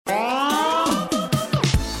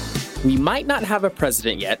We might not have a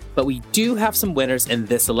president yet, but we do have some winners in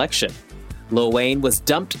this election. Lil Wayne was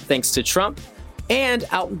dumped thanks to Trump, and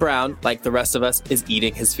Alton Brown, like the rest of us, is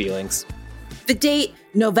eating his feelings. The date,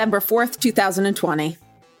 November 4th, 2020.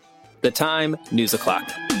 The time, news o'clock.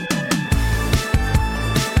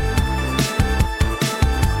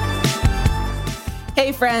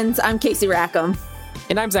 Hey friends, I'm Casey Rackham.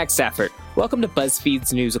 And I'm Zach Stafford. Welcome to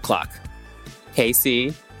BuzzFeed's News O'Clock.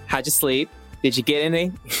 Casey, how'd you sleep? Did you get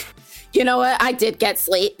any? You know what? I did get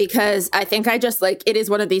sleep because I think I just it is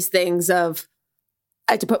one of these things of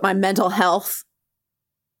I had to put my mental health,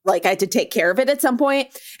 I had to take care of it at some point.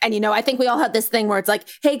 And, I think we all had this thing where it's like,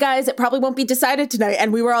 hey guys, it probably won't be decided tonight.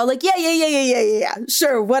 And we were all like, yeah,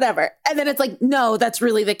 sure, whatever. And then it's like, no, that's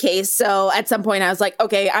really the case. So at some point I was like,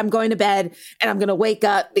 okay, I'm going to bed and I'm going to wake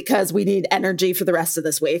up because we need energy for the rest of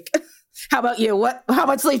this week. How about you? How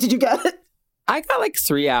much sleep did you get? I got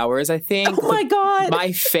 3 hours, I think. Oh my God.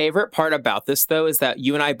 My favorite part about this, though, is that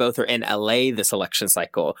you and I both are in LA this election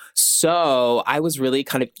cycle. So I was really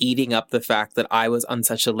kind of eating up the fact that I was on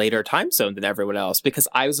such a later time zone than everyone else because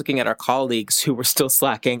I was looking at our colleagues who were still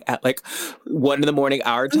slacking at 1 a.m.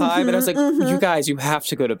 our time. And I was like, you guys, you have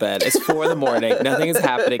to go to bed. It's 4 a.m. Nothing is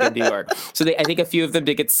happening in New York. So I think a few of them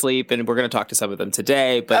did get sleep and we're going to talk to some of them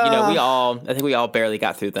today. But, I think we all barely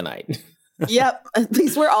got through the night. Yep. At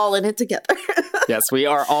least we're all in it together. Yes, we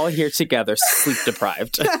are all here together, sleep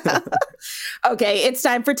deprived. Okay, it's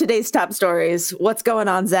time for today's top stories. What's going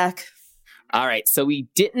on, Zach? All right, so we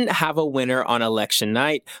didn't have a winner on election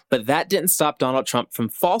night, but that didn't stop Donald Trump from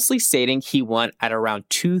falsely stating he won at around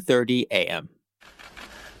 2:30 a.m.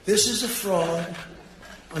 This is a fraud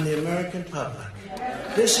on the American public.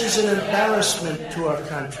 This is an embarrassment to our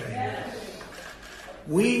country.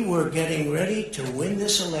 We were getting ready to win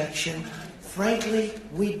this election. Frankly,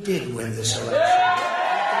 we did win this election.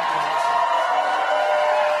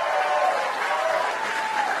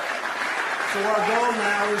 So our goal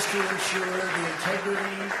now is to ensure the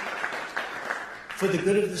integrity for the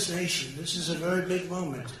good of this nation. This is a very big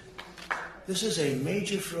moment. This is a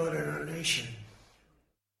major fraud in our nation.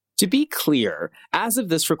 To be clear, as of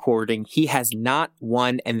this recording, he has not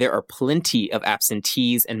won, and there are plenty of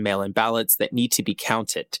absentees and mail-in ballots that need to be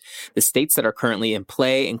counted. The states that are currently in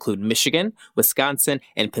play include Michigan, Wisconsin,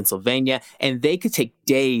 and Pennsylvania, and they could take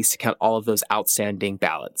days to count all of those outstanding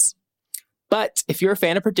ballots. But if you're a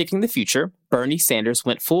fan of predicting the future, Bernie Sanders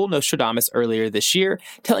went full Nostradamus earlier this year,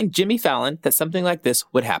 telling Jimmy Fallon that something like this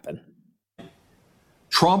would happen.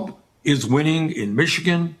 Trump is winning in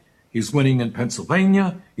Michigan. He's winning in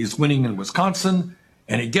Pennsylvania, he's winning in Wisconsin,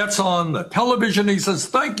 and he gets on the television, he says,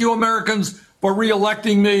 thank you, Americans, for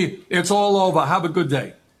re-electing me. It's all over. Have a good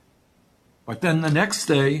day. But then the next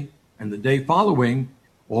day and the day following,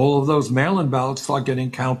 all of those mail-in ballots start getting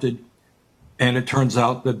counted, and it turns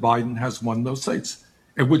out that Biden has won those states.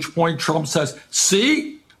 At which point Trump says,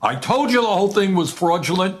 see, I told you the whole thing was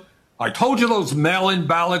fraudulent. I told you those mail-in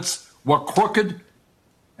ballots were crooked,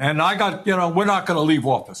 and we're not going to leave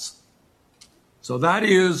office. So that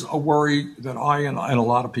is a worry that I and a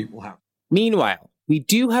lot of people have. Meanwhile, we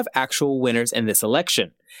do have actual winners in this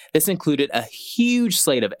election. This included a huge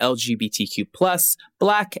slate of LGBTQ+,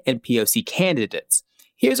 Black, and POC candidates.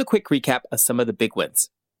 Here's a quick recap of some of the big wins.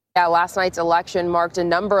 Yeah, last night's election marked a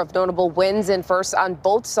number of notable wins and firsts on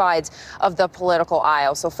both sides of the political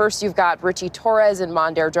aisle. So first, you've got Richie Torres and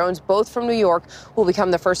Mondaire Jones, both from New York, who will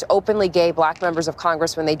become the first openly gay Black members of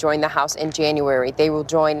Congress when they join the House in January. They will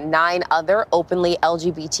join 9 other openly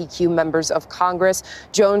LGBTQ members of Congress,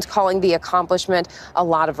 Jones calling the accomplishment a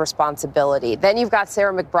lot of responsibility. Then you've got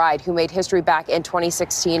Sarah McBride, who made history back in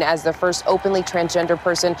 2016 as the first openly transgender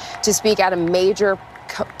person to speak at a major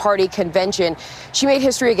party convention. She made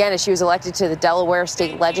history again as she was elected to the Delaware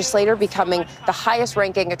state legislature, becoming the highest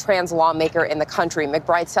ranking trans lawmaker in the country.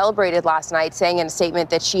 McBride celebrated last night, saying in a statement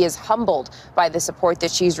that she is humbled by the support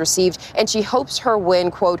that she's received, and she hopes her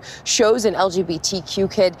win, quote, shows an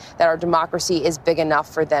LGBTQ kid that our democracy is big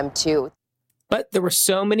enough for them too. But there were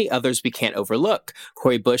so many others we can't overlook.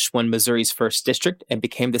 Cori Bush won Missouri's 1st district and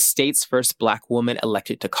became the state's first Black woman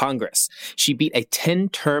elected to Congress. She beat a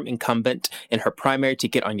 10-term incumbent in her primary to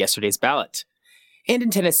get on yesterday's ballot. And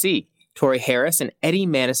in Tennessee, Tory Harris and Eddie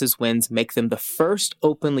Manis's wins make them the first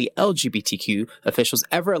openly LGBTQ officials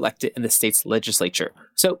ever elected in the state's legislature.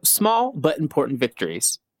 So small but important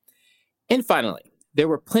victories. And finally, there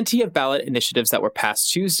were plenty of ballot initiatives that were passed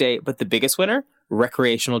Tuesday, but the biggest winner,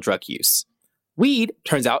 recreational drug use. Weed,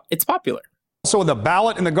 turns out it's popular. Also on the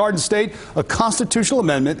ballot in the Garden State, a constitutional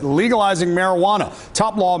amendment legalizing marijuana.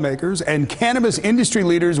 Top lawmakers and cannabis industry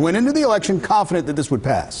leaders went into the election confident that this would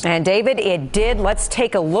pass. And David, it did. Let's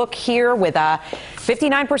take a look here with a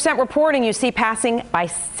 59% reporting. You see passing by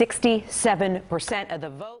 67% of the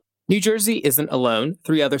vote. New Jersey isn't alone.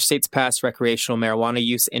 3 other states passed recreational marijuana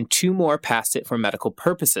use and 2 more passed it for medical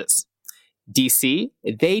purposes. DC,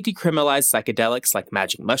 they decriminalized psychedelics like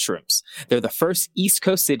magic mushrooms. They're the first East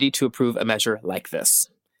Coast city to approve a measure like this.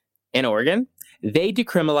 In Oregon, they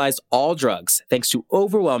decriminalized all drugs thanks to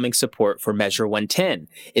overwhelming support for Measure 110.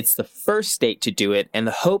 It's the first state to do it, and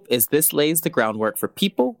the hope is this lays the groundwork for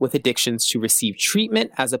people with addictions to receive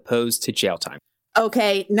treatment as opposed to jail time.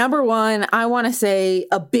 Okay, number one, I want to say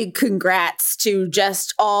a big congrats to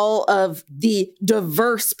just all of the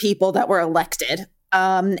diverse people that were elected.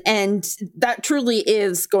 And that truly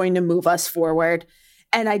is going to move us forward.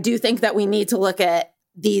 And I do think that we need to look at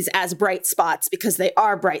these as bright spots because they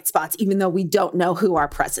are bright spots, even though we don't know who our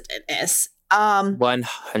president is.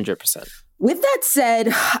 100%. With that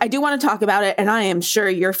said, I do want to talk about it, and I am sure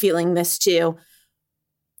you're feeling this too.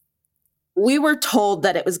 We were told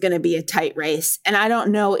that it was going to be a tight race, and I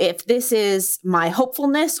don't know if this is my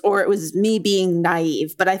hopefulness or it was me being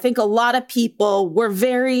naive, but I think a lot of people were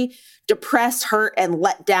very depressed, hurt, and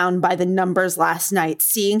let down by the numbers last night,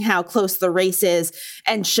 seeing how close the race is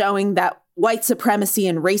and showing that white supremacy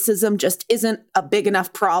and racism just isn't a big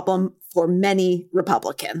enough problem for many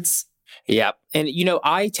Republicans. Yeah. And,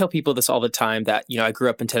 I tell people this all the time that, I grew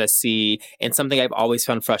up in Tennessee, and something I've always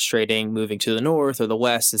found frustrating moving to the North or the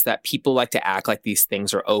West is that people like to act like these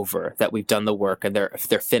things are over, that we've done the work and they're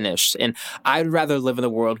finished. And I'd rather live in a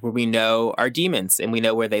world where we know our demons and we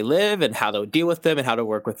know where they live and how to deal with them and how to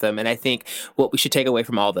work with them. And I think what we should take away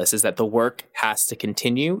from all this is that the work has to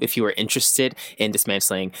continue. If you are interested in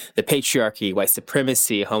dismantling the patriarchy, white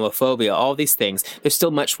supremacy, homophobia, all these things, there's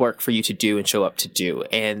still much work for you to do and show up to do.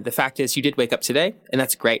 And the fact is you did wake up today, and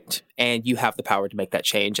that's great. And you have the power to make that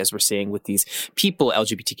change, as we're seeing with these people,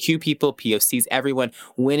 LGBTQ people, POCs, everyone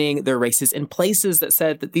winning their races in places that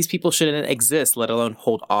said that these people shouldn't exist, let alone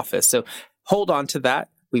hold office. So hold on to that.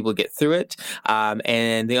 We will get through it.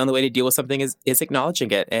 And the only way to deal with something is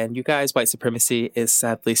acknowledging it. And you guys, white supremacy is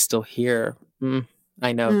sadly still here.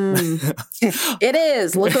 I know. It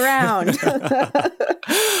is. Look around.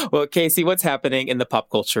 Well, Casey, what's happening in the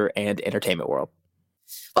pop culture and entertainment world?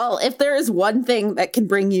 Well, if there is one thing that can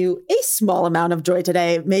bring you a small amount of joy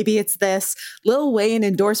today, maybe it's this. Lil Wayne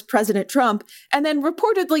endorsed President Trump and then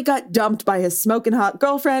reportedly got dumped by his smoking hot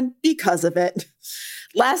girlfriend because of it.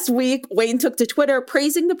 Last week, Wayne took to Twitter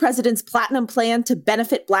praising the president's platinum plan to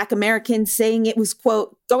benefit Black Americans, saying it was,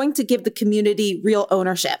 quote, going to give the community real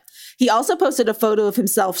ownership. He also posted a photo of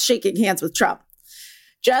himself shaking hands with Trump.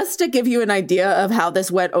 Just to give you an idea of how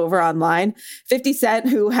this went over online, 50 Cent,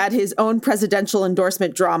 who had his own presidential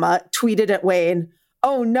endorsement drama, tweeted at Wayne,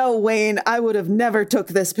 "Oh no, Wayne, I would have never took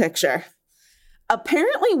this picture."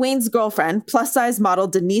 Apparently, Wayne's girlfriend, plus-size model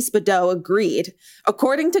Denise Bidot, agreed.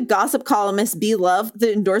 According to gossip columnist B. Love,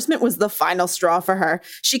 the endorsement was the final straw for her.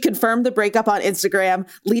 She confirmed the breakup on Instagram,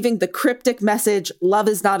 leaving the cryptic message, "Love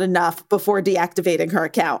is not enough," before deactivating her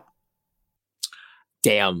account.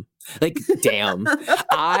 Damn. Damn.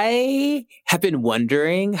 I have been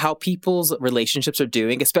wondering how people's relationships are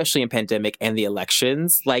doing, especially in pandemic and the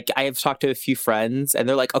elections. I have talked to a few friends and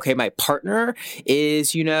they're like, okay, my partner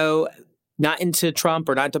is, not into Trump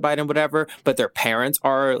or not into Biden, whatever, but their parents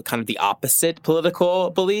are kind of the opposite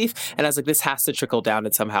political belief. And I was like, this has to trickle down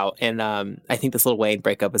and somehow. And I think this Lil Wayne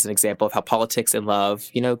breakup is an example of how politics and love,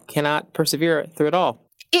 cannot persevere through it all.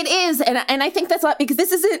 It is. And I think that's not because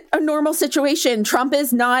this isn't a normal situation. Trump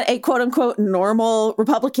is not a quote unquote normal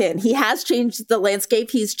Republican. He has changed the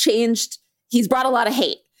landscape. He's brought a lot of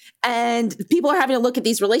hate. And people are having to look at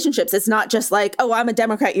these relationships. It's not just like, oh, I'm a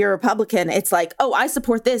Democrat, you're a Republican. It's like, oh, I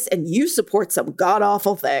support this and you support some god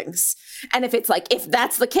awful things. And if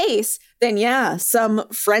that's the case, then yeah, some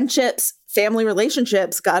friendships, family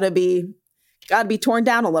relationships gotta be torn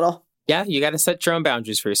down a little. Yeah, you got to set your own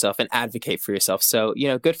boundaries for yourself and advocate for yourself. So,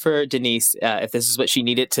 good for Denise. If this is what she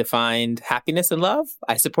needed to find happiness and love,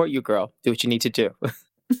 I support you, girl. Do what you need to do.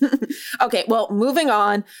 Okay, well, moving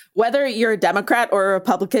on. Whether you're a Democrat or a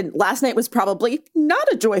Republican, last night was probably not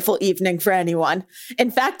a joyful evening for anyone.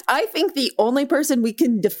 In fact, I think the only person we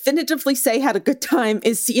can definitively say had a good time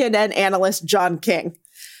is CNN analyst John King.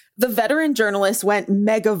 The veteran journalist went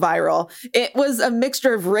mega viral. It was a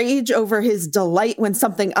mixture of rage over his delight when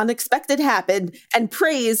something unexpected happened and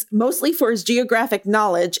praise, mostly for his geographic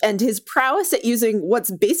knowledge and his prowess at using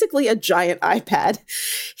what's basically a giant iPad.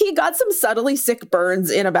 He got some subtly sick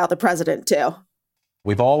burns in about the president, too.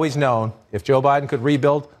 We've always known if Joe Biden could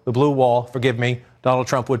rebuild the blue wall, forgive me, Donald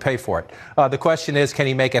Trump would pay for it. The question is, can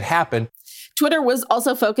he make it happen? Twitter was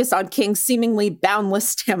also focused on King's seemingly boundless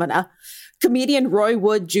stamina. Comedian Roy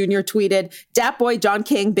Wood Jr. tweeted, "Dat boy John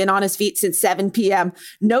King been on his feet since 7 p.m.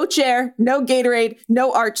 No chair, no Gatorade,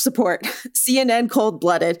 no arch support. CNN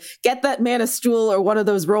cold-blooded. Get that man a stool or one of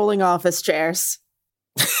those rolling office chairs."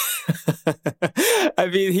 I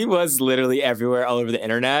mean, he was literally everywhere all over the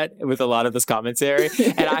internet with a lot of this commentary.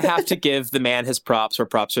 And I have to give the man his props where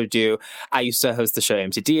props are due. I used to host the show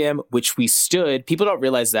MTDM, which we stood. People don't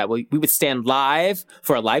realize that. We would stand live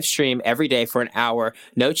for a live stream every day for an hour.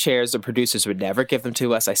 No chairs. The producers would never give them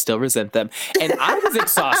to us. I still resent them. And I was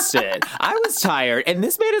exhausted. I was tired. And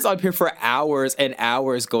this man is up here for hours and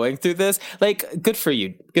hours going through this. Like, good for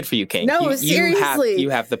you. Good for you, King. No, seriously.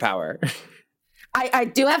 You have the power. I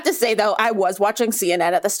do have to say, though, I was watching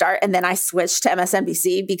CNN at the start, and then I switched to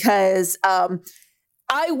MSNBC because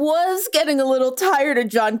I was getting a little tired of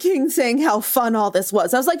John King saying how fun all this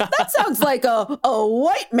was. I was like, that sounds like a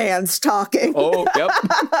white man's talking. Oh, yep.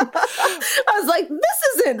 I was like,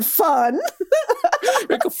 this isn't fun.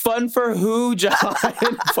 Like, fun for who, John?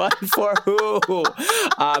 Fun for who?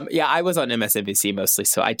 Yeah, I was on MSNBC mostly,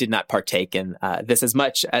 so I did not partake in this as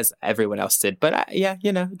much as everyone else did. But yeah,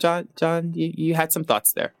 you know, John, you had some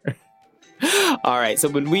thoughts there. All right, so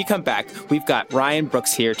when we come back, we've got Ryan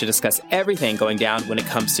Brooks here to discuss everything going down when it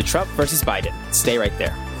comes to Trump versus Biden. Stay right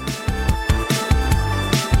there.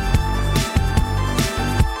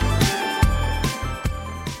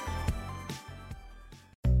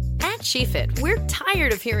 At SheFit, we're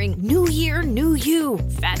tired of hearing new year, new you,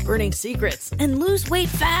 fat-burning secrets, and lose weight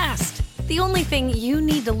fast. The only thing you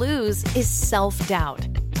need to lose is self-doubt.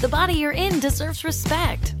 The body you're in deserves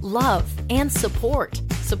respect, love, and support.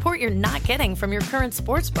 Support you're not getting from your current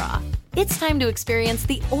sports bra. It's time to experience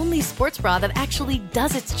the only sports bra that actually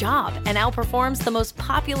does its job and outperforms the most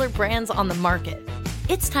popular brands on the market.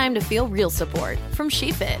 It's time to feel real support from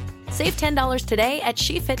SheFit. Save $10 today at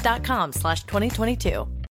shefit.com/2022.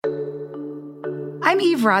 I'm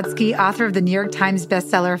Eve Rodsky, author of the New York Times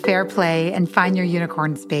bestseller Fair Play and Find Your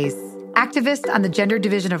Unicorn Space. Activist on the Gender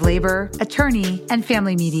Division of Labor, attorney, and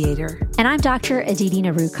family mediator. And I'm Dr. Aditi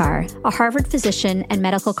Narukar, a Harvard physician and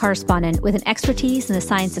medical correspondent with an expertise in the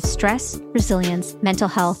science of stress, resilience, mental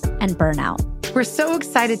health, and burnout. We're so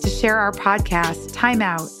excited to share our podcast, Time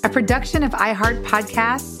Out, a production of iHeart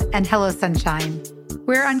Podcasts and Hello Sunshine.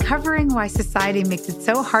 We're uncovering why society makes it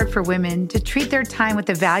so hard for women to treat their time with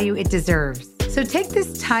the value it deserves. So take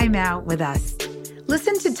this time out with us.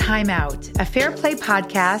 Listen to Time Out, a Fair Play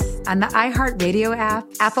podcast on the iHeartRadio app,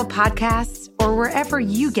 Apple Podcasts, or wherever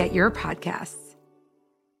you get your podcasts.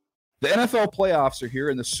 The NFL playoffs are here,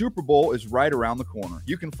 and the Super Bowl is right around the corner.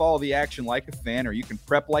 You can follow the action like a fan, or you can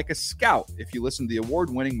prep like a scout if you listen to the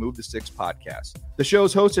award-winning Move the Sticks podcast. The show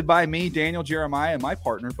is hosted by me, Daniel Jeremiah, and my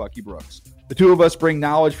partner, Bucky Brooks. The two of us bring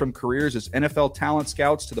knowledge from careers as NFL talent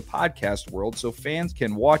scouts to the podcast world so fans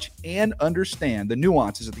can watch and understand the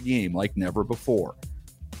nuances of the game like never before.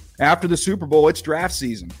 After the Super Bowl, it's draft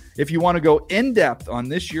season. If you want to go in-depth on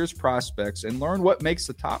this year's prospects and learn what makes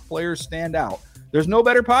the top players stand out, there's no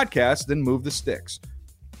better podcast than Move the Sticks.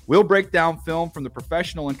 We'll break down film from the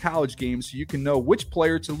professional and college games so you can know which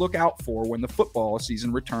player to look out for when the football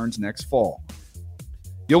season returns next fall.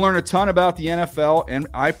 You'll learn a ton about the NFL, and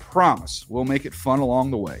I promise we'll make it fun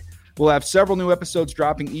along the way. We'll have several new episodes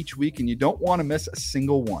dropping each week, and you don't want to miss a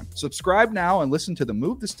single one. Subscribe now and listen to the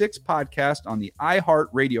Move the Sticks podcast on the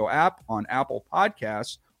iHeartRadio app, on Apple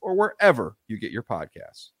Podcasts, or wherever you get your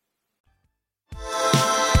podcasts.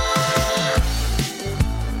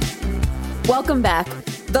 Welcome back.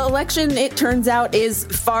 The election, it turns out, is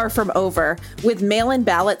far from over. With mail-in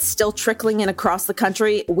ballots still trickling in across the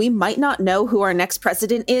country, we might not know who our next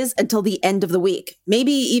president is until the end of the week.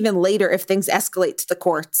 Maybe even later if things escalate to the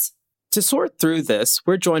courts. To sort through this,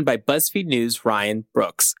 we're joined by BuzzFeed News' Ryan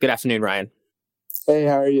Brooks. Good afternoon, Ryan. Hey,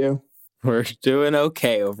 how are you? We're doing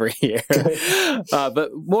okay over here.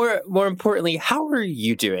 But more importantly, how are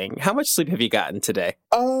you doing? How much sleep have you gotten today?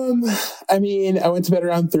 I mean, I went to bed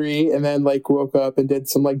around 3 and then woke up and did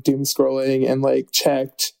some doom scrolling and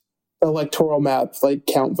checked electoral map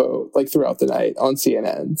count vote throughout the night on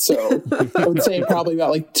CNN. So I would say probably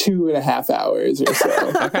about 2.5 hours or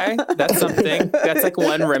so. Okay, that's something. That's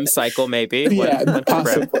one REM cycle maybe. Yeah,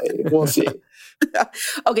 possibly. We'll see.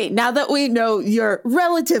 Okay, now that we know you're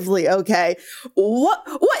relatively okay, what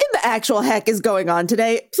in the actual heck is going on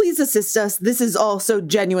today? Please assist us. This is all so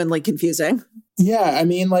genuinely confusing. Yeah, I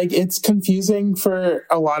mean, like, it's confusing for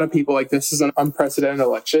a lot of people. Like, this is an unprecedented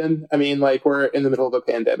election. I mean, like, we're in the middle of a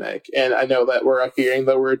pandemic, and I know that we're hearing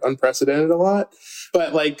the word unprecedented a lot,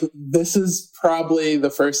 but, like, this is probably the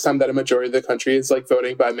first time that a majority of the country is, like,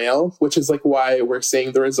 voting by mail, which is, like, why we're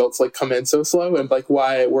seeing the results, like, come in so slow, and, like,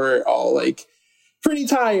 why we're all, like, pretty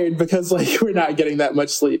tired, because, like, we're not getting that much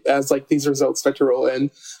sleep as, like, these results start to roll in.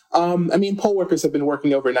 I mean, poll workers have been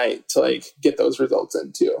working overnight to, like, get those results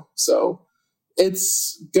in, too, so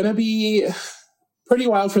it's going to be pretty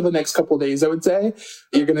wild for the next couple of days, I would say.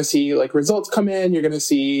 You're going to see, like, results come in. You're going to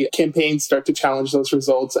see campaigns start to challenge those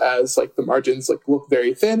results as, like, the margins, like, look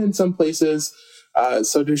very thin in some places.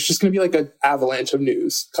 So there's just going to be, like, an avalanche of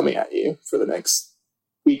news coming at you for the next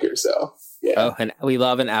week or so. Yeah. Oh, and we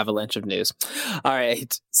love an avalanche of news. All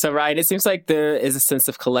right. So, Ryan, it seems like there is a sense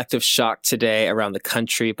of collective shock today around the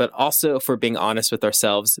country, but also, if we're being honest with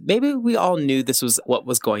ourselves, maybe we all knew this was what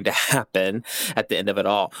was going to happen at the end of it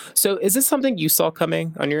all. So is this something you saw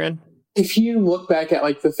coming on your end? If you look back at,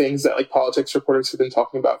 like, the things that, like, politics reporters have been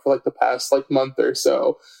talking about for, like, the past, like, month or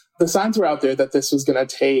so, the signs were out there that this was going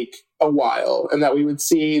to take a while and that we would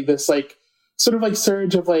see this, like, sort of, like,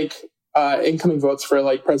 surge of, like, incoming votes for,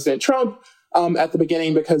 like, President Trump at the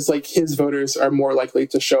beginning, because, like, his voters are more likely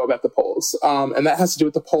to show up at the polls. And that has to do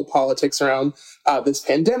with the poll politics around this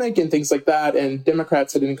pandemic and things like that. And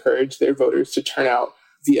Democrats had encouraged their voters to turn out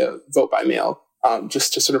via vote by mail,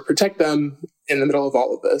 just to sort of protect them in the middle of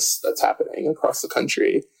all of this that's happening across the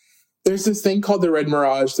country. There's this thing called the red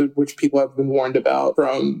mirage, which people have been warned about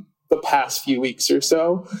from the past few weeks or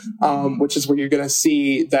so, which is where you're going to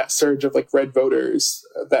see that surge of, like, red voters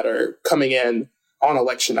that are coming in on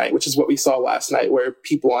election night, which is what we saw last night, where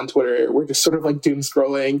people on Twitter were just sort of, like, doom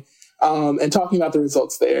scrolling and talking about the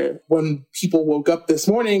results there. When people woke up this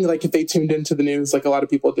morning, like, if they tuned into the news, like a lot of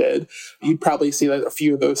people did, you'd probably see that a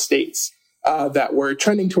few of those states that were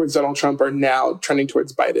trending towards Donald Trump are now trending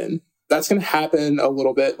towards Biden. That's going to happen a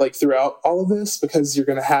little bit, like, throughout all of this, because you're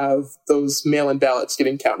going to have those mail-in ballots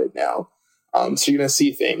getting counted now. So you're going to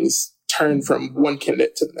see things turn from one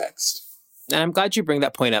candidate to the next. And I'm glad you bring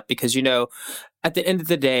that point up because, you know, at the end of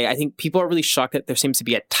the day, I think people are really shocked that there seems to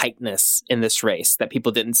be a tightness in this race that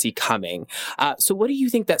people didn't see coming. So what do you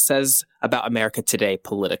think that says about America today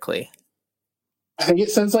politically? I think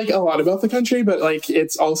it says, like, a lot about the country, but, like,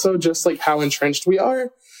 it's also just, like, how entrenched we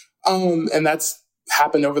are. And that's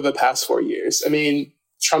happened over the past 4 years. I mean,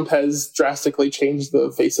 Trump has drastically changed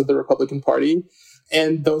the face of the Republican Party,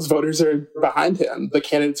 and those voters are behind him. The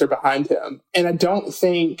candidates are behind him. And I don't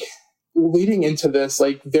think leading into this,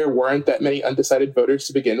 like, there weren't that many undecided voters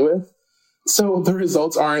to begin with. So the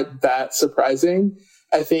results aren't that surprising.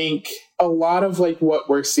 I think a lot of, like, what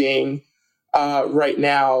we're seeing right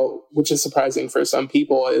now, which is surprising for some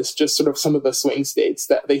people, is just sort of some of the swing states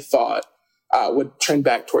that they thought would trend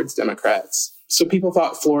back towards Democrats. So people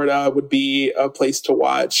thought Florida would be a place to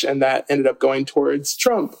watch, and that ended up going towards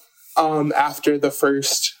Trump after the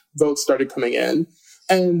first votes started coming in.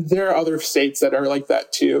 And there are other states that are like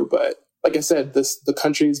that too. But like I said, the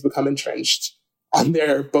country's become entrenched on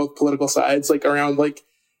their both political sides, like around, like,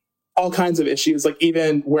 all kinds of issues, like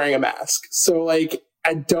even wearing a mask. So, like,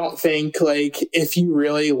 I don't think, like, if you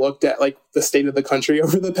really looked at, like, the state of the country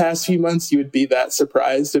over the past few months, you would be that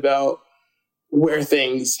surprised about where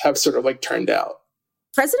things have sort of, like, turned out.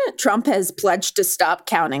 President Trump has pledged to stop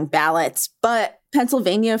counting ballots, but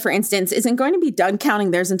Pennsylvania, for instance, isn't going to be done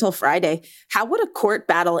counting theirs until Friday. How would a court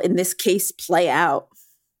battle in this case play out?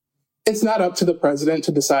 It's not up to the president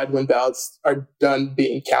to decide when ballots are done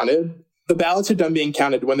being counted. The ballots are done being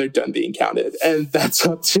counted when they're done being counted. And that's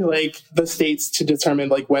up to, like, the states to determine,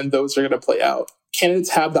 like, when those are going to play out. Candidates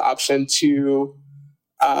have the option to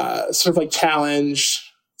sort of, like, challenge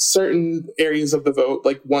certain areas of the vote,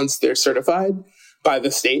 like, once they're certified by the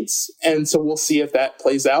states. And so we'll see if that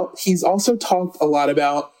plays out. He's also talked a lot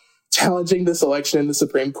about challenging this election in the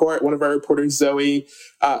Supreme Court. One of our reporters, Zoe,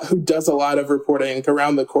 who does a lot of reporting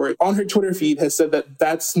around the court, on her Twitter feed has said that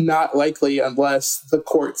that's not likely unless the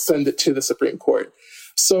court send it to the Supreme Court.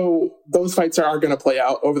 So those fights are going to play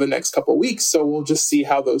out over the next couple of weeks. So we'll just see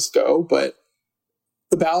how those go. But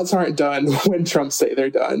the ballots aren't done when Trump say they're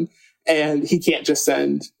done. And he can't just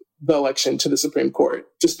send the election to the Supreme Court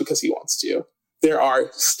just because he wants to. There are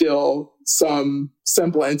still some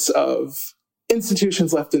semblance of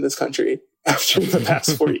institutions left in this country after the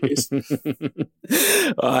past 4 years.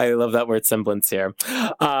 Oh, I love that word semblance here.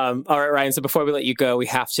 All right, Ryan, so before we let you go, we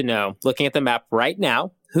have to know, looking at the map right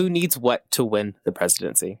now, who needs what to win the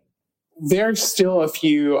presidency? There's still a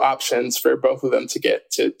few options for both of them to get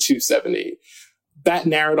to 270. That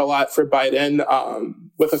narrowed a lot for Biden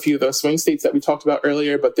with a few of those swing states that we talked about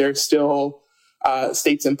earlier, but there's still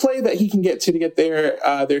states in play that he can get to get there.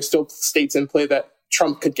 There's still states in play that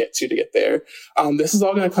Trump could get to get there. This is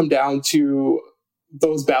all going to come down to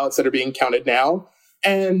those ballots that are being counted now.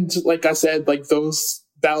 And like I said, like those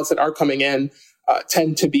ballots that are coming in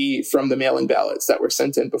tend to be from the mail-in ballots that were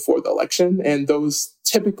sent in before the election. And those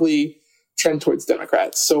typically trend towards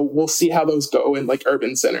Democrats. So we'll see how those go in like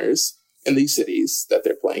urban centers in these cities that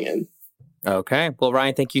they're playing in. Okay. Well,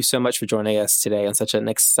 Ryan, thank you so much for joining us today on such an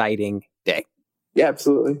exciting day. Yeah,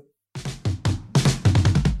 absolutely.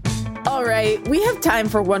 All right, we have time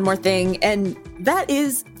for one more thing, and that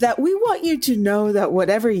is that we want you to know that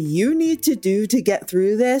whatever you need to do to get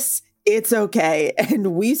through this, it's okay,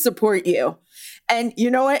 and we support you. And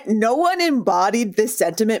you know what? No one embodied this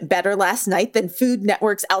sentiment better last night than Food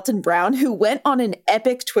Network's Alton Brown, who went on an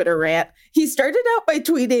epic Twitter rant. He started out by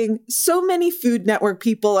tweeting, "So many Food Network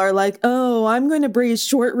people are like, oh, I'm going to braise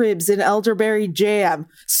short ribs in elderberry jam.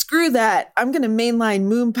 Screw that. I'm going to mainline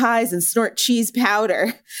moon pies and snort cheese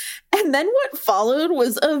powder." And then what followed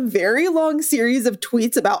was a very long series of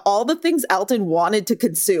tweets about all the things Alton wanted to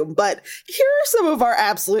consume. But here are some of our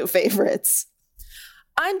absolute favorites.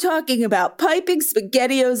 "I'm talking about piping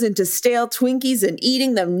SpaghettiOs into stale Twinkies and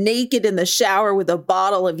eating them naked in the shower with a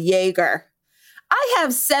bottle of Jaeger. I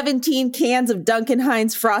have 17 cans of Duncan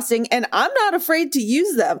Hines frosting and I'm not afraid to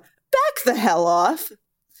use them. Back the hell off.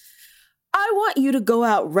 I want you to go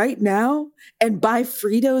out right now and buy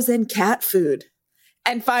Fritos and cat food.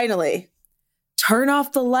 And finally, turn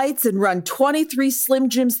off the lights and run 23 Slim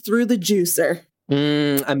Jims through the juicer."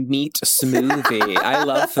 A meat smoothie. I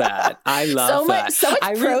love that. I love that. So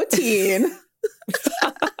much protein.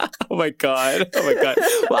 Oh my God.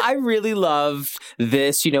 Well, I really love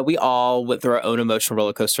this. You know, we all went through our own emotional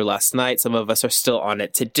roller coaster last night. Some of us are still on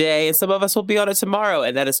it today, and some of us will be on it tomorrow.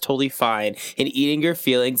 And that is totally fine. And eating your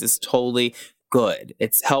feelings is totally good.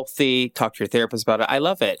 It's healthy. Talk to your therapist about it. I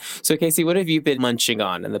love it. So, Casey, what have you been munching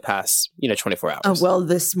on in the past, 24 hours? Well,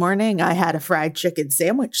 this morning I had a fried chicken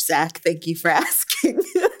sandwich, Zach. Thank you for asking.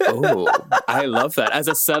 Oh, I love that. As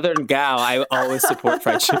a Southern gal, I always support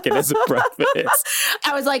fried chicken as a breakfast.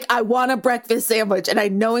 I was like, I want a breakfast sandwich, and I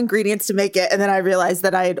had no ingredients to make it. And then I realized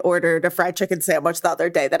that I had ordered a fried chicken sandwich the other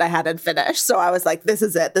day that I hadn't finished. So I was like, this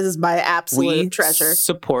is it. This is my absolute treasure.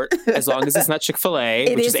 Support, as long as it's not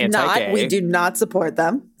Chick-fil-A, which is anti-gay. Not. We do not support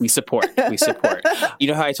them. We support. You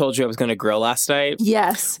know how I told you I was going to grill last night?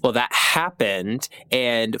 Yes. Well, that happened.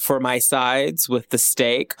 And for my sides with the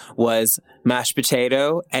steak was mashed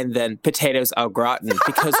potato and then potatoes au gratin,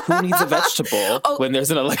 because who needs a vegetable when there's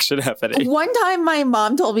an election happening? One time my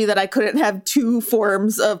mom told me that I couldn't have two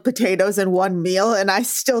forms of potatoes in one meal, and I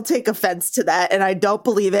still take offense to that, and I don't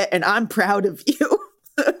believe it, and I'm proud of you.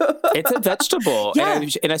 It's a vegetable. Yeah.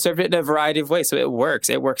 And I served it in a variety of ways. So it works.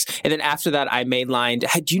 And then after that, I mainlined.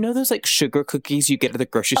 Do you know those like sugar cookies you get at the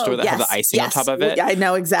grocery store that have the icing on top of it? I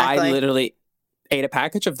know exactly. I literally ate a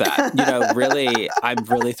package of that. Really, I'm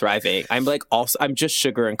really thriving. I'm just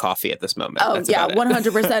sugar and coffee at this moment. Oh, That's yeah,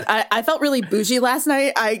 100%. I felt really bougie last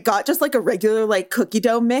night. I got just like a regular like cookie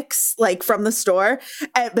dough mix like from the store.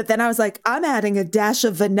 But then I was like, I'm adding a dash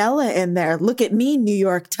of vanilla in there. Look at me, New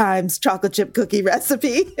York Times chocolate chip cookie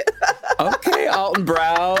recipe. Okay, Alton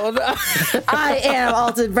Brown. I am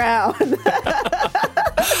Alton Brown.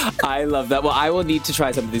 I love that. Well, I will need to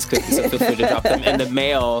try some of these cookies, so feel free to drop them in the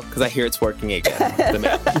mail because I hear it's working again. The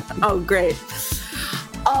mail. Oh, great.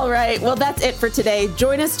 All right. Well, that's it for today.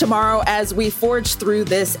 Join us tomorrow as we forge through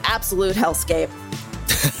this absolute hellscape.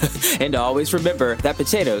 And always remember that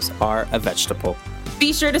potatoes are a vegetable.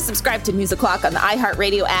 Be sure to subscribe to News O'Clock on the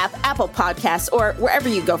iHeartRadio app, Apple Podcasts, or wherever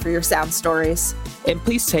you go for your sound stories. And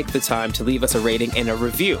please take the time to leave us a rating and a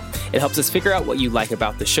review. It helps us figure out what you like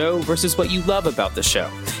about the show versus what you love about the show.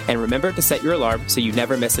 And remember to set your alarm so you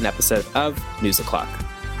never miss an episode of News O'Clock.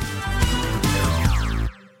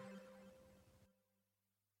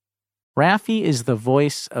 Raffi is the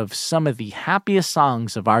voice of some of the happiest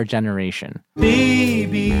songs of our generation.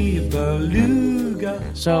 Baby Beluga.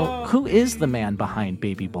 So, who is the man behind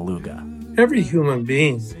Baby Beluga? Every human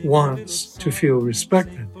being wants to feel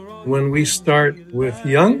respected. When we start with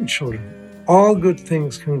young children, all good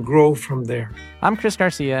things can grow from there. I'm Chris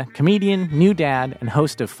Garcia, comedian, new dad, and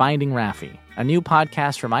host of Finding Raffi, a new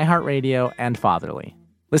podcast from iHeartRadio and Fatherly.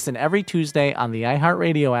 Listen every Tuesday on the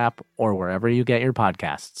iHeartRadio app or wherever you get your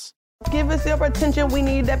podcasts. Give us your attention, we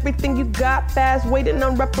need everything you got fast. Waiting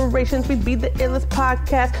on reparations, we be the illest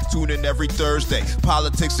podcast. Tune in every Thursday,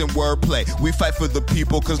 politics and wordplay. We fight for the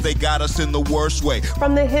people cause they got us in the worst way.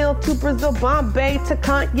 From the Hill to Brazil, Bombay to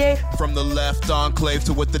Kanye. From the left enclave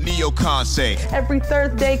to what the neocons say. Every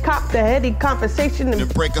Thursday, cop the heady conversation.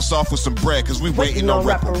 And break us off with some bread cause we waiting on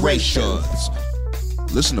reparations.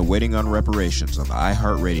 Listen to Waiting on Reparations on the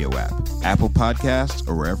iHeartRadio app, Apple Podcasts,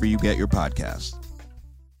 or wherever you get your podcasts.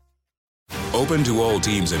 Open to all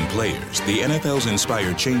teams and players, the NFL's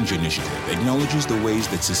Inspire Change initiative acknowledges the ways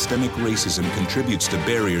that systemic racism contributes to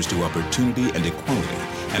barriers to opportunity and equality,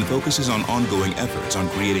 and focuses on ongoing efforts on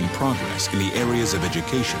creating progress in the areas of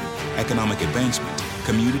education, economic advancement,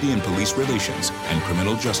 community and police relations, and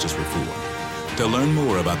criminal justice reform. To learn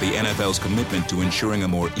more about the NFL's commitment to ensuring a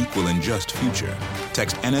more equal and just future,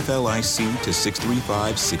 text NFLIC to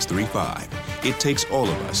 635-635. It takes all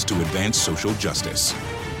of us to advance social justice.